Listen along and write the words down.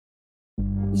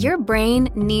Your brain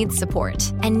needs support,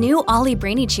 and new Ollie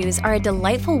Brainy Chews are a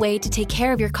delightful way to take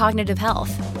care of your cognitive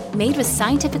health. Made with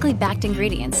scientifically backed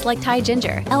ingredients like Thai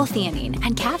ginger, L-theanine,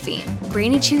 and caffeine,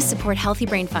 Brainy Chews support healthy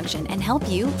brain function and help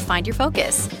you find your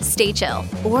focus, stay chill,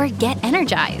 or get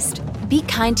energized. Be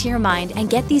kind to your mind and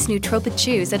get these nootropic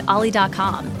chews at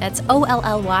ollie.com. That's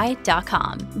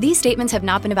OLLY.com. These statements have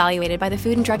not been evaluated by the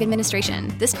Food and Drug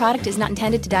Administration. This product is not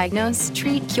intended to diagnose,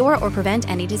 treat, cure, or prevent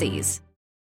any disease.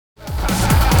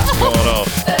 Going on?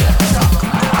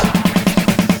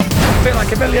 I feel like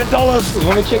 $1 million.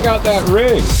 Let me check out that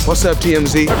rig. What's up,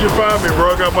 TMZ? How'd you find me,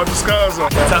 bro? I got a bunch of scars on.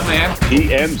 What's up, man?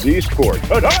 TMZ Sports.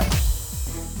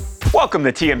 Welcome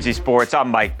to TMZ Sports. I'm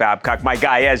Mike Babcock. My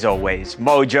guy, as always,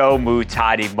 Mojo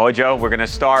Muhtadi. Mojo, we're going to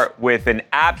start with an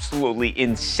absolutely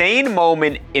insane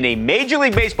moment in a Major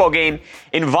League Baseball game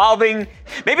involving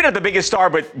maybe not the biggest star,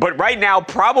 but right now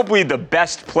probably the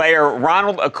best player,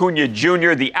 Ronald Acuna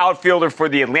Jr., the outfielder for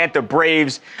the Atlanta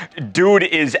Braves. Dude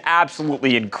is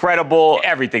absolutely incredible.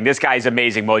 Everything. This guy is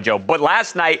amazing, Mojo. But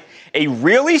last night, a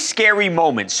really scary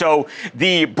moment. So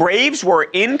the Braves were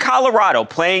in Colorado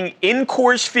playing in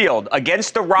Coors Field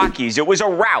against the Rockies. It was a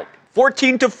rout,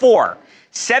 14-4.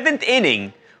 Seventh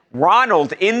inning,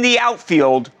 Ronald in the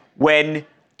outfield when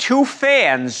two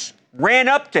fans ran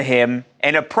up to him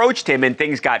and approached him, and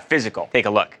things got physical. Take a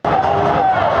look.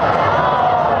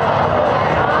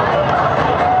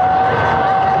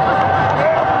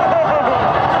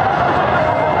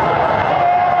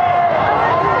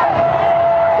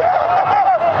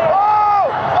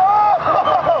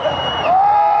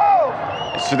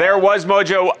 So there was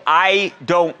Mojo. I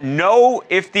don't know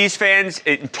if these fans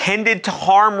intended to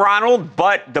harm Ronald,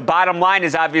 but the bottom line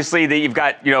is obviously that you've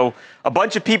got, a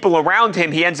bunch of people around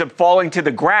him. He ends up falling to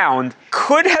the ground.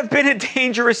 Could have been a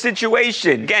dangerous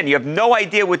situation. Again, you have no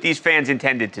idea what these fans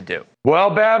intended to do.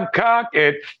 Well, Babcock,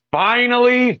 it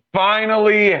finally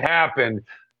happened.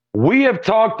 We have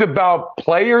talked about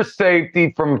player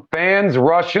safety from fans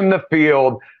rushing the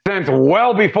field since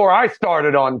well before I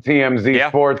started on TMZ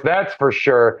Sports, that's for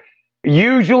sure.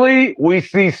 Usually we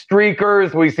see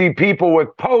streakers, we see people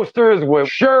with posters, with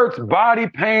shirts, body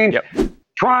paint,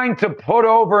 trying to put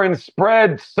over and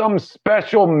spread some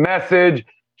special message,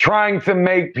 trying to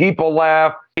make people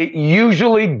laugh. It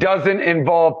usually doesn't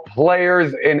involve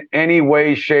players in any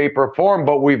way, shape, or form,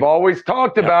 but we've always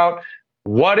talked about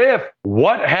what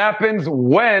happens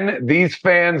when these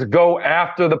fans go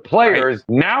after the players?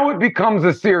 Right. Now it becomes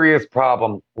a serious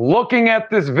problem. Looking at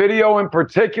this video in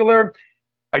particular,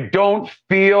 I don't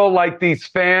feel like these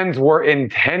fans were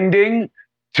intending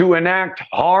to enact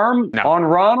harm on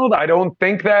Ronald. I don't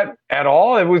think that at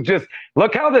all. It was just,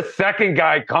 look how the second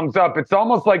guy comes up. It's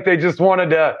almost like they just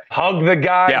wanted to hug the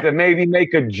guy to maybe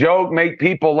make a joke, make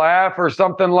people laugh or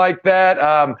something like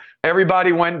that.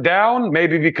 Everybody went down,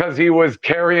 maybe because he was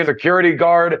carrying a security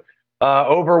guard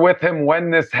over with him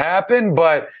when this happened.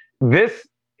 But this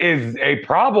is a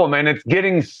problem, and it's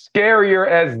getting scarier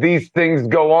as these things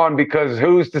go on, because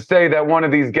who's to say that one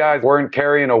of these guys weren't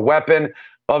carrying a weapon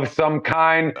of some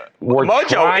kind?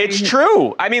 Mojo, it's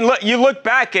true. I mean, look, you look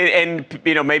back and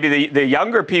maybe the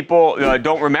younger people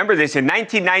don't remember this. In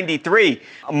 1993,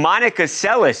 Monica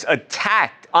Seles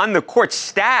attacked on the court,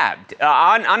 stabbed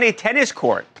on a tennis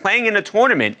court, playing in a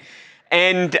tournament.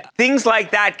 And things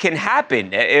like that can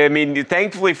happen. I mean,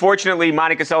 thankfully, fortunately,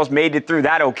 Monica Seles made it through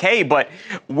that okay. But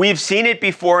we've seen it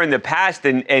before in the past.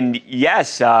 And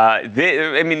yes,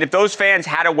 if those fans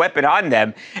had a weapon on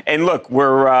them, and look,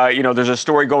 there's a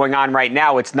story going on right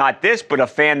now. It's not this, but a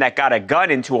fan that got a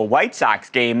gun into a White Sox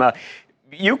game.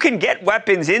 You can get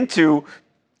weapons into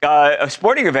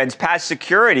sporting events past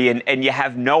security, and you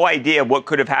have no idea what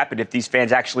could have happened if these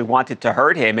fans actually wanted to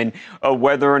hurt him, and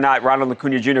whether or not Ronald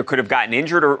Acuna Jr. could have gotten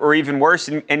injured or even worse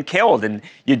and killed, and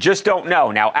you just don't know.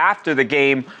 Now, after the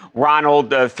game,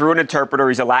 Ronald, through an interpreter,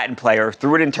 he's a Latin player,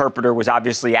 through an interpreter, was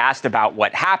obviously asked about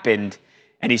what happened,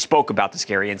 and he spoke about the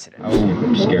scary incident.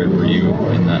 How scared were you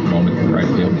in that moment in the right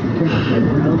field?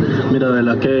 Mira, de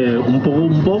verdad que un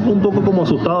poco como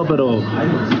asustado, pero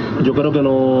yo creo que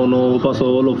no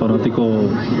pasó. Los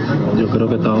fanáticos, yo creo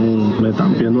que me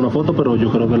están pidiendo una foto, pero yo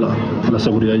creo que la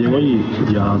seguridad llegó y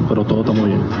ya, pero todo está muy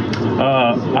bien.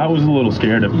 I was a little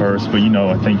scared at first, but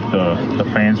I think the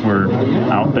fans were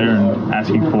out there and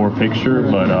asking for a picture,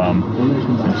 but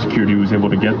security was able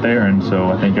to get there, and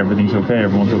so I think everything's okay.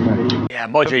 Everyone's okay. Yeah,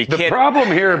 Mojo, the problem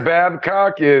here,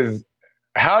 Babcock, is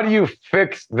how do you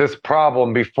fix this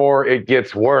problem before it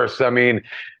gets worse? I mean,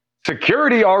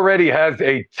 security already has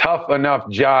a tough enough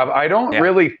job. I don't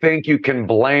really think you can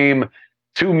blame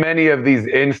too many of these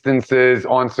instances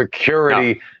on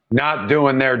security not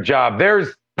doing their job.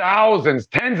 There's thousands,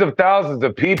 tens of thousands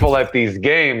of people at these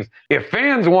games. If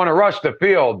fans want to rush the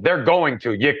field, they're going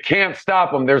to. You can't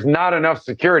stop them. There's not enough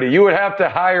security. You would have to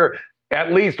hire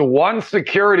at least one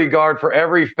security guard for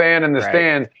every fan in the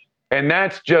stands. And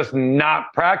that's just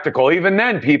not practical. Even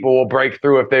then, people will break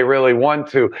through if they really want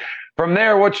to. From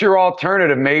there, what's your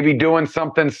alternative? Maybe doing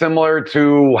something similar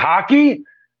to hockey?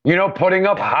 You know, putting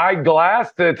up high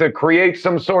glass to create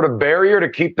some sort of barrier to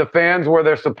keep the fans where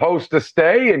they're supposed to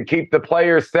stay and keep the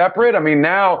players separate. I mean,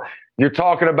 now you're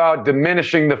talking about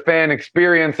diminishing the fan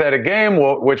experience at a game,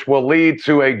 which will lead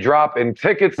to a drop in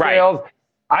ticket sales. Right.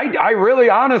 I really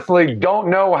honestly don't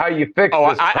know how you fix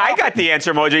this. I got the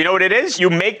answer, Mojo. You know what it is? You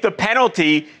make the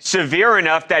penalty severe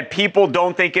enough that people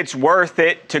don't think it's worth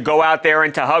it to go out there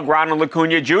and to hug Ronald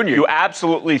Acuna Jr. You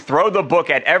absolutely throw the book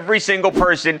at every single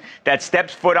person that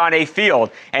steps foot on a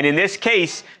field. And in this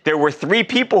case, there were 3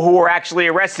 people who were actually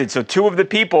arrested. So 2 of the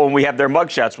people, and we have their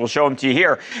mugshots, we'll show them to you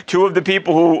here, 2 of the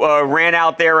people who ran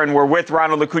out there and were with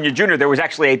Ronald Acuna Jr., there was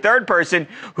actually a 3rd person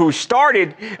who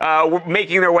started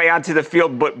making their way onto the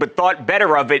field but thought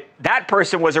better of it. That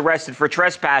person was arrested for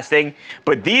trespassing.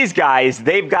 But these guys,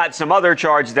 they've got some other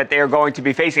charges that they are going to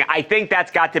be facing. I think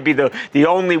that's got to be the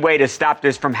only way to stop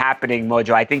this from happening,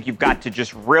 Mojo. I think you've got to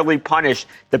just really punish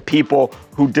the people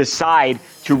who decide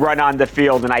to run on the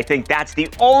field. And I think that's the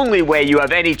only way you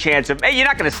have any chance of, hey, you're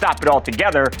not going to stop it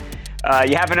altogether.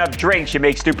 You have enough drinks, you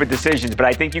make stupid decisions. But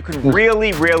I think you can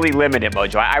really, really limit it,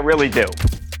 Mojo. I really do.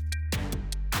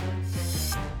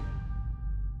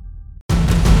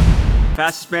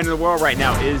 Fastest man in the world right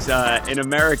now is an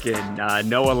American.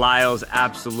 Noah Lyles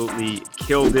absolutely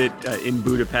killed it in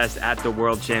Budapest at the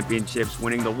World Championships,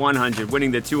 winning the 100,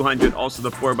 winning the 200, also the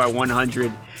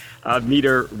 4x100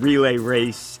 meter relay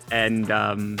race. And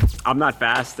I'm not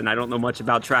fast, and I don't know much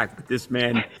about track, but this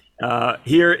man,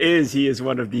 he is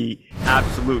one of the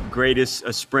absolute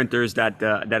greatest sprinters that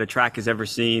a track has ever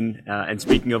seen. And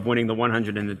speaking of winning the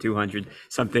 100 and the 200,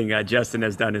 something Justin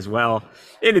has done as well.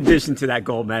 In addition to that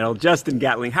gold medal, Justin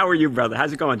Gatling, how are you, brother?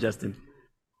 How's it going, Justin?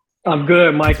 I'm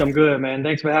good, Mike. I'm good, man.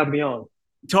 Thanks for having me on.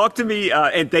 Talk to me,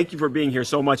 and thank you for being here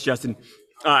so much, Justin.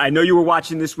 I know you were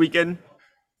watching this weekend.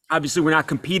 Obviously, we're not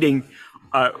competing.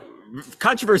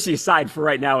 Controversy aside, for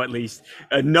right now at least,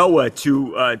 Noah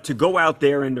to go out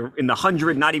there in the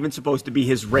 100, not even supposed to be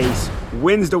his race,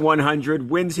 wins the 100,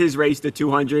 wins his race, the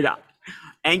 200,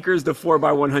 anchors the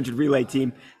 4x100 relay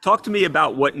team. Talk to me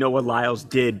about what Noah Lyles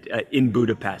did in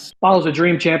Budapest. It was a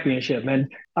dream championship, man.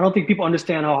 I don't think people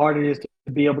understand how hard it is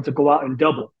to be able to go out and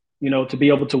double, you know, to be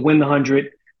able to win the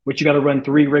 100, which you got to run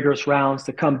 3 rigorous rounds,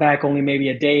 to come back only maybe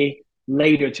a day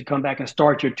later to come back and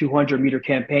start your 200-meter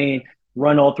campaign,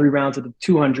 run all 3 rounds of the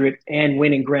 200 and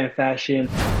win in grand fashion,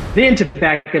 then to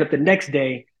back it up the next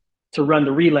day to run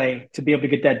the relay to be able to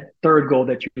get that 3rd goal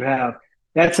that you have.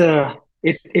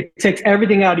 It takes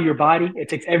everything out of your body. It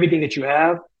takes everything that you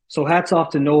have. So hats off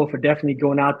to Noah for definitely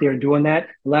going out there and doing that.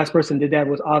 The last person did that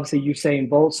was obviously Usain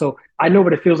Bolt. So I know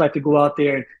what it feels like to go out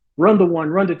there and run the 1,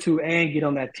 run the 2, and get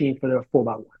on that team for the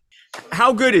 4x1.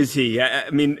 How good is he? I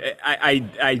mean,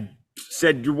 I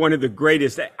said you're one of the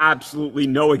greatest. Absolutely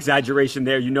no exaggeration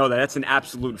there. You know that. That's an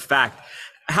absolute fact.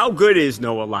 How good is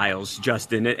Noah Lyles,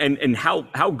 Justin? And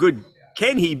how good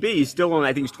can he be? He's still only,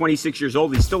 I think he's 26 years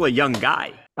old. He's still a young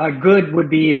guy. Good would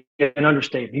be an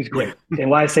understatement. He's great. And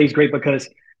why I say he's great, because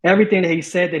everything that he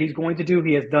said that he's going to do,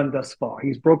 he has done thus far.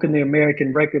 He's broken the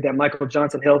American record that Michael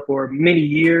Johnson held for many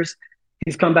years.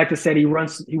 He's come back to say he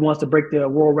wants to break the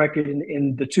world record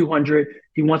in the 200.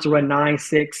 He wants to run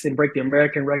 9.6 and break the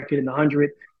American record in the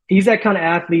 100. He's that kind of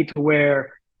athlete to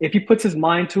where if he puts his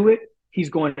mind to it, he's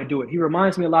going to do it. He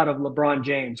reminds me a lot of LeBron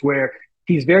James, where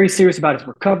he's very serious about his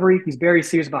recovery. He's very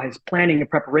serious about his planning and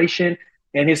preparation.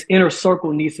 And his inner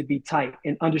circle needs to be tight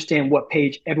and understand what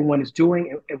page everyone is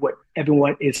doing and what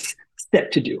everyone is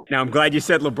set to do. Now, I'm glad you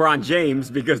said LeBron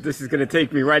James, because this is going to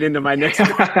take me right into my next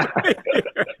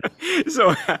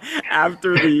So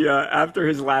after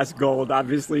his last gold,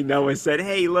 obviously Noah said,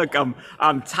 "Hey, look,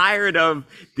 I'm tired of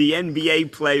the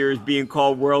NBA players being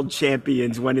called world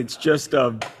champions when it's just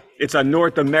it's a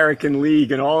North American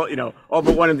league and all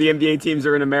but one of the NBA teams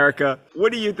are in America."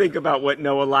 What do you think about what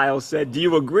Noah Lyles said? Do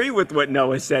you agree with what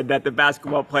Noah said, that the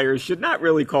basketball players should not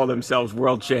really call themselves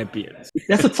world champions?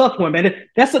 That's a tough one, man.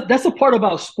 That's a part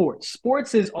about sports.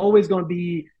 Sports is always going to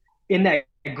be in that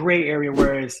gray area,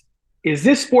 whereas is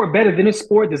this sport better than this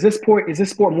sport? Is this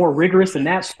sport more rigorous than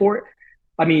that sport?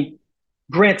 I mean,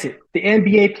 granted, the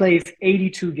NBA plays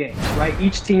 82 games, right?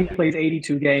 Each team plays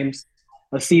 82 games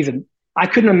a season. I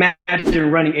couldn't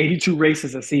imagine running 82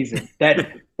 races a season. I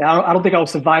don't think I would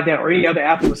survive that, or any other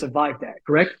athlete would survive that,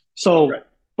 correct? So, right.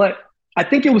 But I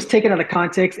think it was taken out of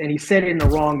context and he said it in the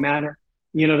wrong manner.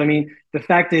 You know what I mean? The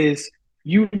fact is,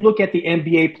 you look at the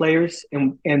NBA players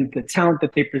and the talent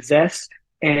that they possess,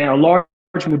 and a large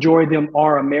majority of them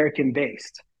are American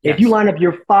based. Yes. If you line up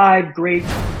your 5 great,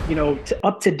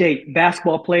 up to date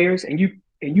basketball players, and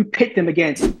you pit them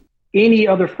against any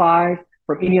other 5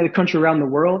 from any other country around the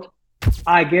world,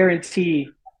 I guarantee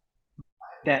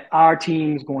that our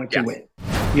team is going to win.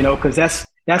 Because that's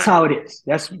how it is.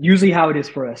 That's usually how it is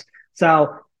for us.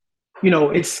 So,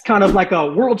 it's kind of like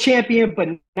a world champion, but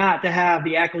not to have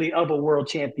the accolade of a world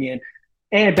champion.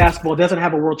 And basketball doesn't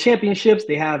have a world championships.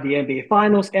 They have the NBA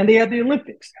finals and they have the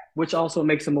Olympics, which also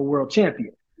makes them a world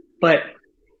champion. But,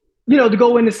 to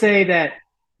go in to say that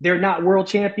they're not world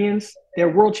champions, they're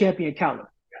world champion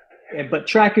caliber. But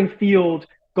track and field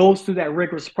goes through that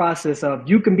rigorous process of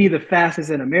you can be the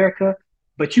fastest in America,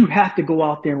 but you have to go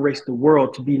out there and race the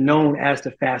world to be known as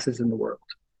the fastest in the world.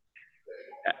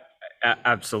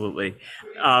 Absolutely.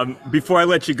 Before I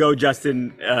let you go,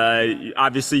 Justin,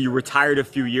 obviously you retired a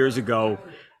few years ago.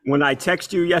 When I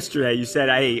texted you yesterday, you said,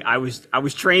 "Hey, I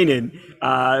was training.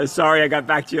 Sorry, I got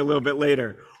back to you a little bit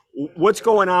later." What's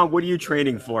going on? What are you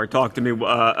training for? Talk to me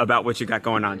about what you got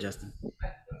going on, Justin.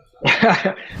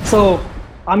 So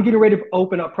I'm getting ready to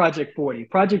open up Project 40.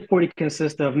 Project 40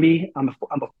 consists of me. I'm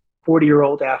a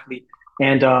 40-year-old athlete.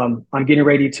 And I'm getting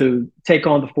ready to take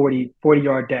on the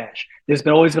 40-yard dash. There's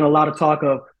always been a lot of talk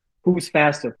of who's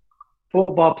faster,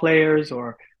 football players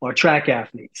or track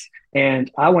athletes. And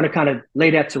I want to kind of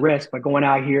lay that to rest by going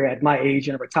out here at my age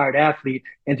and a retired athlete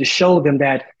and to show them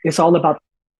that it's all about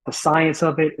the science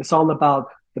of it. It's all about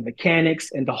the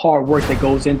mechanics and the hard work that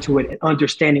goes into it and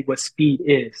understanding what speed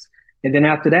is. And then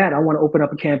after that, I want to open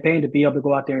up a campaign to be able to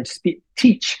go out there and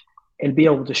teach and be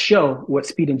able to show what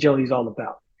speed and agility is all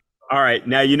about. All right.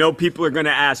 Now, people are going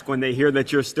to ask when they hear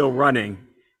that you're still running.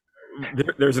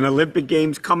 There's an Olympic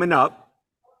Games coming up.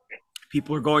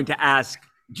 People are going to ask,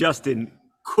 Justin,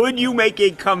 could you make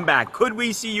a comeback? Could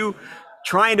we see you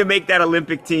trying to make that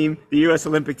Olympic team, the U.S.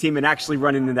 Olympic team, and actually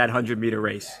running in that 100-meter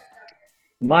race?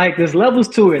 Mike, there's levels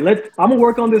to it. I'm going to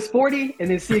work on this 40 and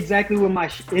then see exactly what my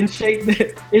in shape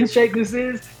this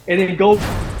is, and then go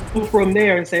from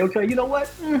there and say, okay, you know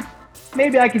what?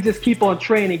 Maybe I can just keep on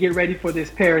training and get ready for this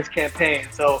Paris campaign.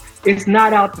 So it's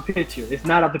not out the picture. It's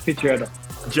not out the picture at all.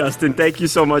 Justin, thank you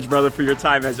so much, brother, for your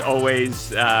time as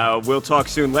always. We'll talk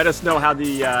soon. Let us know how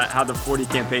the 40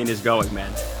 campaign is going,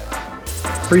 man.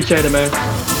 Appreciate it, man.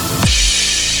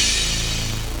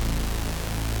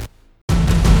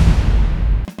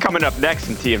 Coming up next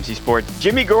in TMC Sports,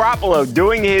 Jimmy Garoppolo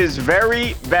doing his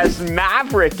very best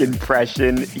Maverick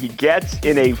impression. He gets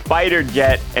in a fighter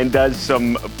jet and does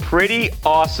some pretty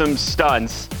awesome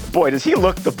stunts. Boy, does he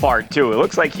look the part, too. It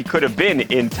looks like he could have been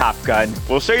in Top Gun.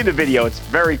 We'll show you the video. It's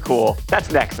very cool. That's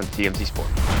next on TMC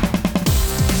Sports.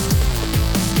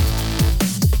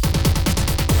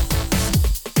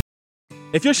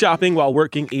 If you're shopping while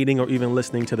working, eating, or even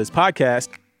listening to this podcast,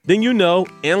 then you know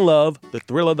and love the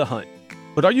thrill of the hunt.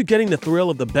 But are you getting the thrill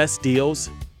of the best deals?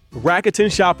 Rakuten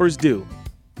shoppers do.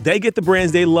 They get the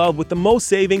brands they love with the most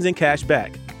savings and cash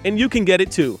back. And you can get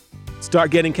it too.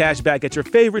 Start getting cash back at your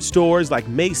favorite stores like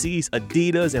Macy's,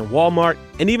 Adidas, and Walmart,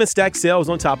 and even stack sales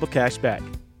on top of cash back.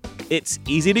 It's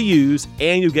easy to use,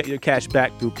 and you get your cash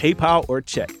back through PayPal or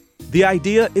check. The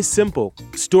idea is simple.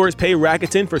 Stores pay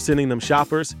Rakuten for sending them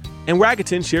shoppers, and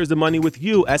Rakuten shares the money with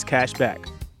you as cash back.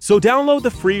 So download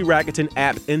the free Rakuten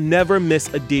app and never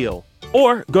miss a deal.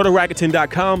 Or go to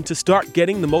Rakuten.com to start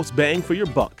getting the most bang for your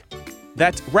buck.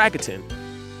 That's Rakuten.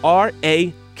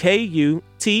 Rakuten.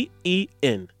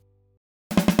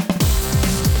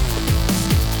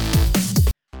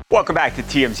 Welcome back to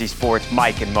TMC Sports,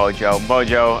 Mike and Mojo.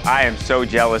 Mojo, I am so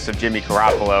jealous of Jimmy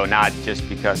Garoppolo, not just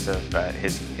because of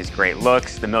his great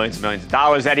looks, the millions and millions of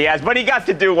dollars that he has, but he got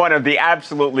to do one of the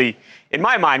absolutely, in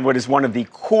my mind, what is one of the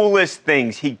coolest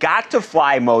things. He got to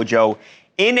fly, Mojo,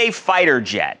 in a fighter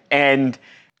jet. And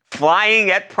flying,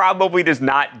 that probably does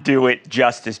not do it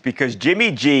justice because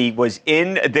Jimmy G was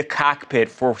in the cockpit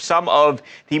for some of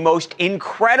the most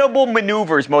incredible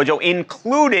maneuvers, Mojo,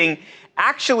 including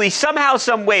actually somehow,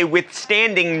 some way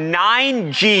withstanding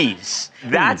 9 Gs.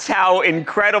 That's how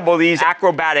incredible these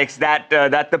acrobatics that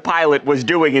the pilot was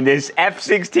doing in this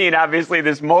F-16, obviously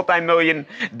this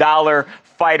multi-million-dollar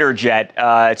fighter jet.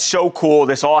 It's so cool.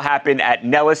 This all happened at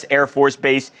Nellis Air Force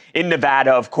Base in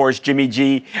Nevada. Of course, Jimmy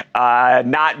G,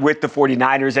 not with the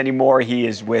 49ers anymore. He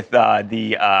is with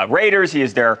the Raiders. He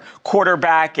is their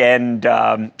quarterback and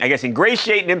I guess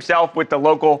ingratiating himself with the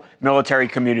local military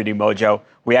community, Mojo.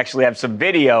 We actually have some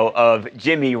video of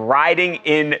Jimmy riding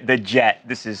in the jet.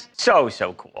 This is so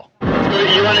cool.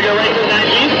 You want to go right to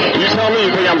 90? You tell me.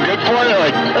 You think I'm good for it?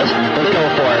 Like, let's go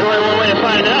for it. Only one way to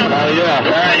find out. Oh, yeah.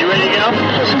 All right, you ready to go?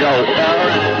 Let's go. All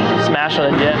right. Smash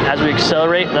on the jet. As we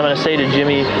accelerate, I'm going to say to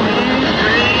Jimmy,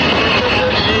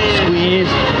 squeeze,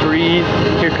 breathe,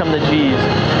 here come the G's.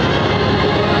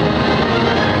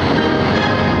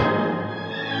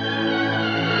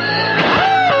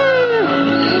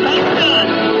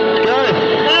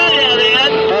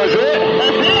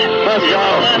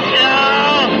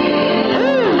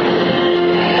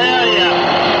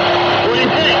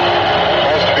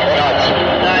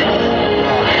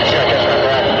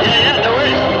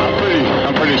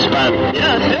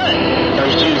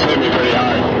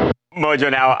 Mojo,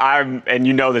 now and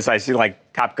you know this, I see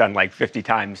like Top Gun like 50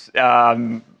 times.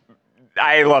 I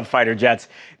love fighter jets.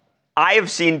 I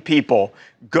have seen people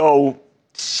go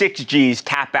 6 Gs,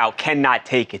 tap out, cannot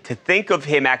take it. To think of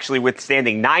him actually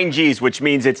withstanding 9 Gs, which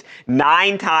means it's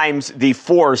 9 times the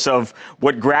force of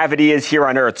what gravity is here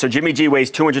on Earth. So Jimmy G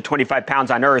weighs 225 pounds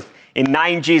on Earth. In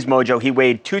 9 Gs, Mojo, he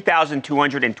weighed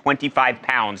 2,225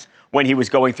 pounds when he was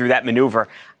going through that maneuver.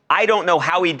 I don't know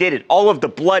how he did it. All of the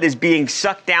blood is being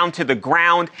sucked down to the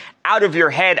ground, out of your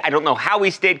head. I don't know how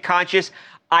he stayed conscious.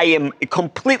 I am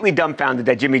completely dumbfounded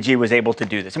that Jimmy G was able to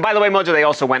do this. And by the way, Mojo, they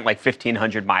also went like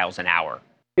 1,500 miles an hour.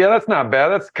 Yeah, that's not bad.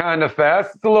 That's kind of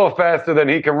fast. It's a little faster than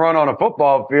he can run on a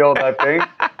football field, I think.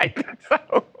 I think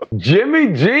so. Jimmy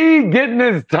G getting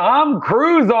his Tom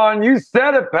Cruise on. You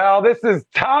said it, pal. This is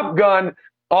Top Gun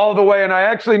all the way. And I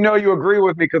actually know you agree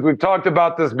with me because we've talked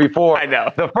about this before. I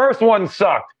know. The first one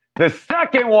sucked. The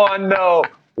second one, though,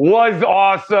 was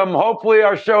awesome. Hopefully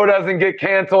our show doesn't get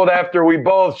canceled after we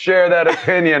both share that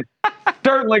opinion.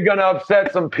 Certainly going to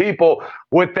upset some people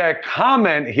with that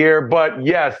comment here, but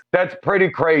yes, that's pretty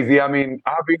crazy. I mean,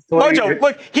 obviously... Mojo,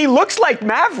 look, he looks like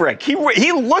Maverick. He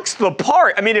looks the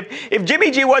part. I mean, if Jimmy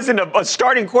G wasn't a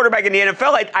starting quarterback in the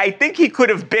NFL, I think he could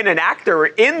have been an actor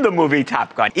in the movie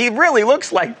Top Gun. He really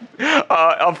looks like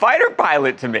a fighter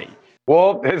pilot to me.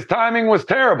 Well, his timing was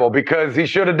terrible because he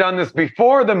should have done this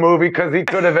before the movie because he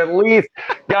could have at least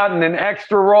gotten an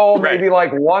extra role, maybe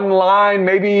like one line,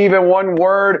 maybe even one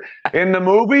word in the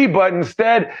movie. But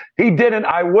instead, he didn't.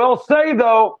 I will say,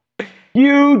 though,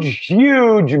 huge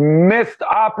missed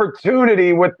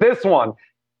opportunity with this one.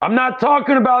 I'm not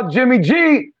talking about Jimmy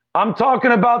G. I'm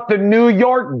talking about the New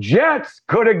York Jets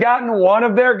could have gotten one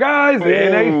of their guys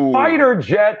in a fighter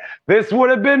jet. This would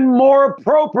have been more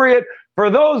appropriate for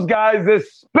those guys,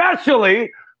 especially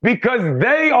because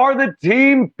they are the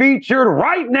team featured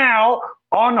right now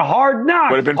on Hard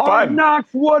Knocks. Would have been Hard fun. Knocks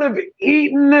would have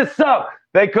eaten this up.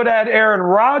 They could have had Aaron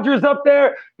Rodgers up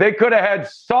there. They could have had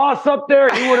Sauce up there.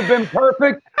 He would have been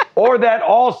perfect. Or that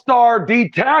all-star D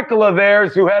tackle of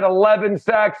theirs who had 11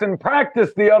 sacks in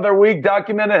practice the other week,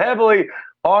 documented heavily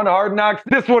on Hard Knocks.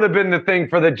 This would have been the thing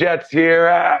for the Jets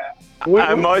here.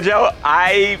 Mojo,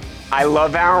 I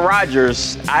love Aaron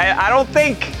Rodgers. I don't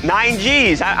think 9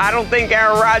 Gs. I don't think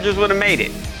Aaron Rodgers would have made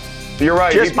it. You're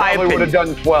right. Just he probably would have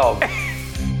done 12.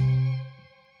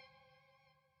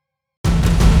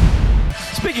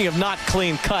 Speaking of not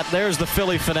clean cut, there's the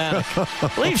Philly fanatic.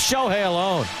 Leave Shohei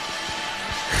alone.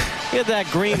 Get that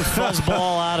green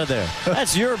fuzzball out of there.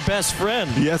 That's your best friend.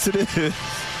 Yes, it is.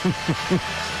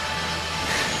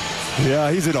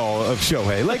 Yeah, he's in awe of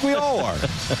Shohei, like we all are.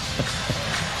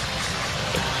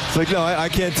 It's like, no, I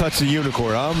can't touch the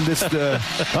unicorn. I'm just the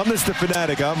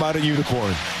fanatic. I'm not a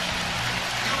unicorn.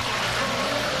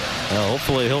 Well,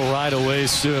 hopefully he'll ride away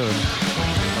soon.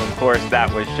 Of course,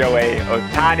 that was Shohei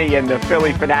Ohtani and the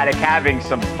Philly fanatic having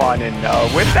some fun. And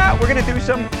with that, we're going to do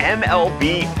some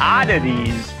MLB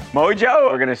oddities. Mojo,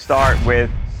 we're going to start with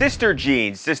Sister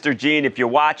Jean. Sister Jean, if you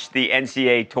watch the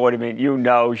NCAA tournament, you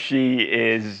know she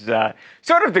is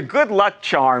sort of the good luck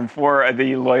charm for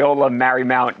the Loyola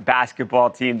Marymount basketball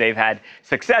team. They've had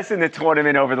success in the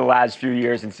tournament over the last few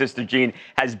years, and Sister Jean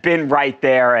has been right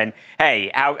there. And hey,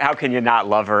 how can you not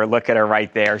love her? Look at her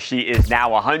right there. She is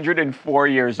now 104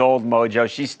 years old, Mojo.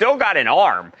 She's still got an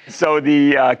arm. So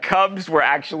the Cubs were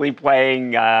actually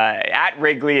playing at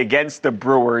Wrigley against the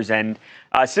Brewers, and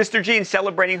Sister Jean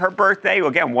celebrating her birthday,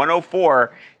 again,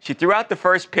 104. She threw out the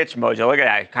first pitch, Mojo. Look at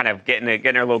that, kind of getting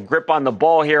her little grip on the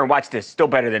ball here. And watch this, still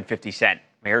better than 50 Cent.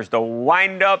 Here's the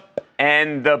windup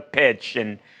and the pitch.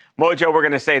 And Mojo, we're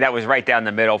going to say that was right down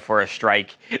the middle for a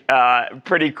strike.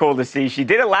 Pretty cool to see. She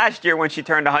did it last year when she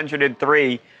turned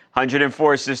 103.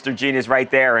 104, Sister Jean is right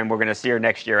there, and we're going to see her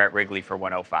next year at Wrigley for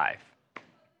 105.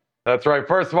 That's right.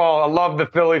 First of all, I love the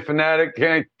Philly fanatic.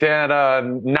 Can't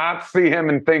not see him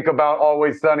and think about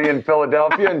Always Sunny in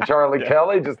Philadelphia and Charlie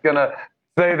Kelly. Just going to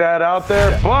say that out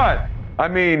there. But I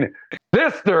mean,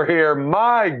 sister here,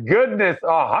 my goodness,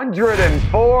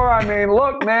 104. I mean,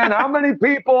 look, man, how many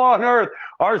people on earth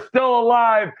are still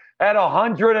alive at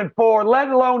 104, let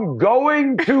alone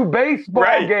going to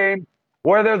baseball games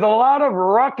where there's a lot of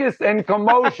ruckus and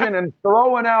commotion and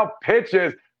throwing out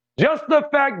pitches? Just the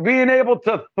fact being able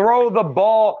to throw the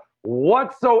ball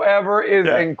whatsoever is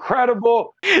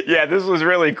incredible. Yeah, this was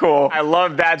really cool. I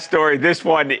love that story. This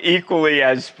one equally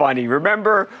as funny.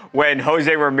 Remember when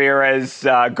Jose Ramirez,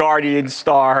 Guardian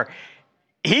star,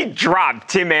 he dropped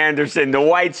Tim Anderson, the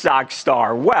White Sox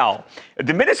star. Well,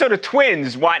 the Minnesota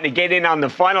Twins, wanting to get in on the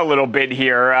fun a little bit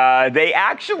here, they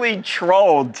actually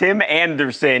trolled Tim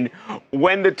Anderson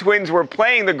when the Twins were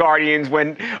playing the Guardians,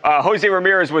 when Jose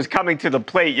Ramirez was coming to the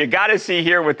plate. You got to see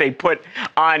here what they put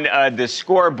on the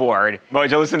scoreboard.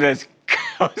 Mojo, listen to this.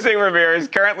 Jose Ramirez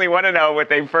currently 1-0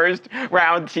 with a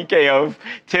first-round TKO of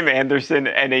Tim Anderson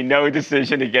and a no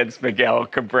decision against Miguel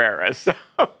Cabrera. So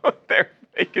they're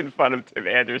making fun of Tim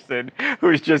Anderson,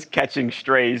 who's just catching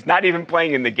strays, not even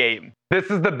playing in the game. This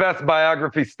is the best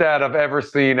biography stat I've ever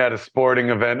seen at a sporting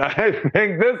event. I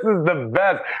think this is the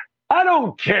best. I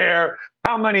don't care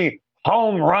how many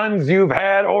home runs you've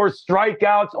had or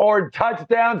strikeouts or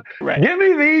touchdowns. Give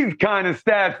me these kind of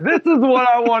stats. This is what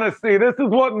I want to see. This is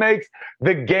what makes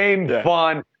the game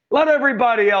fun. Let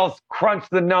everybody else crunch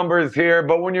the numbers here,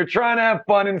 but when you're trying to have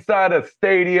fun inside a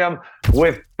stadium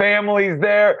with families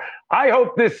there, I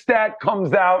hope this stat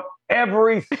comes out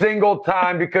every single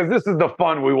time, because this is the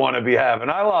fun we want to be having.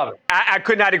 I love it. I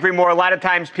could not agree more. A lot of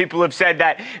times people have said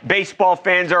that baseball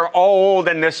fans are old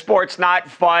and the sport's not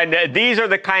fun. These are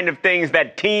the kind of things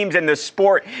that teams and the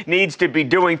sport needs to be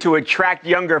doing to attract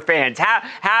younger fans.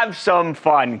 Have some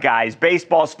fun, guys.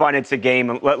 Baseball's fun. It's a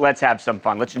game. Let's have some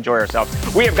fun. Let's enjoy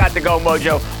ourselves. We have got to go,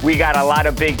 Mojo. We got a lot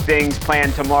of big things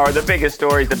planned tomorrow. The biggest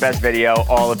stories, the best video,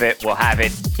 all of it. We'll have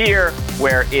it here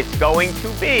where it's going to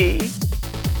be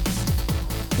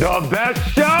the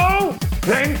best show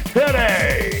since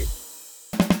today.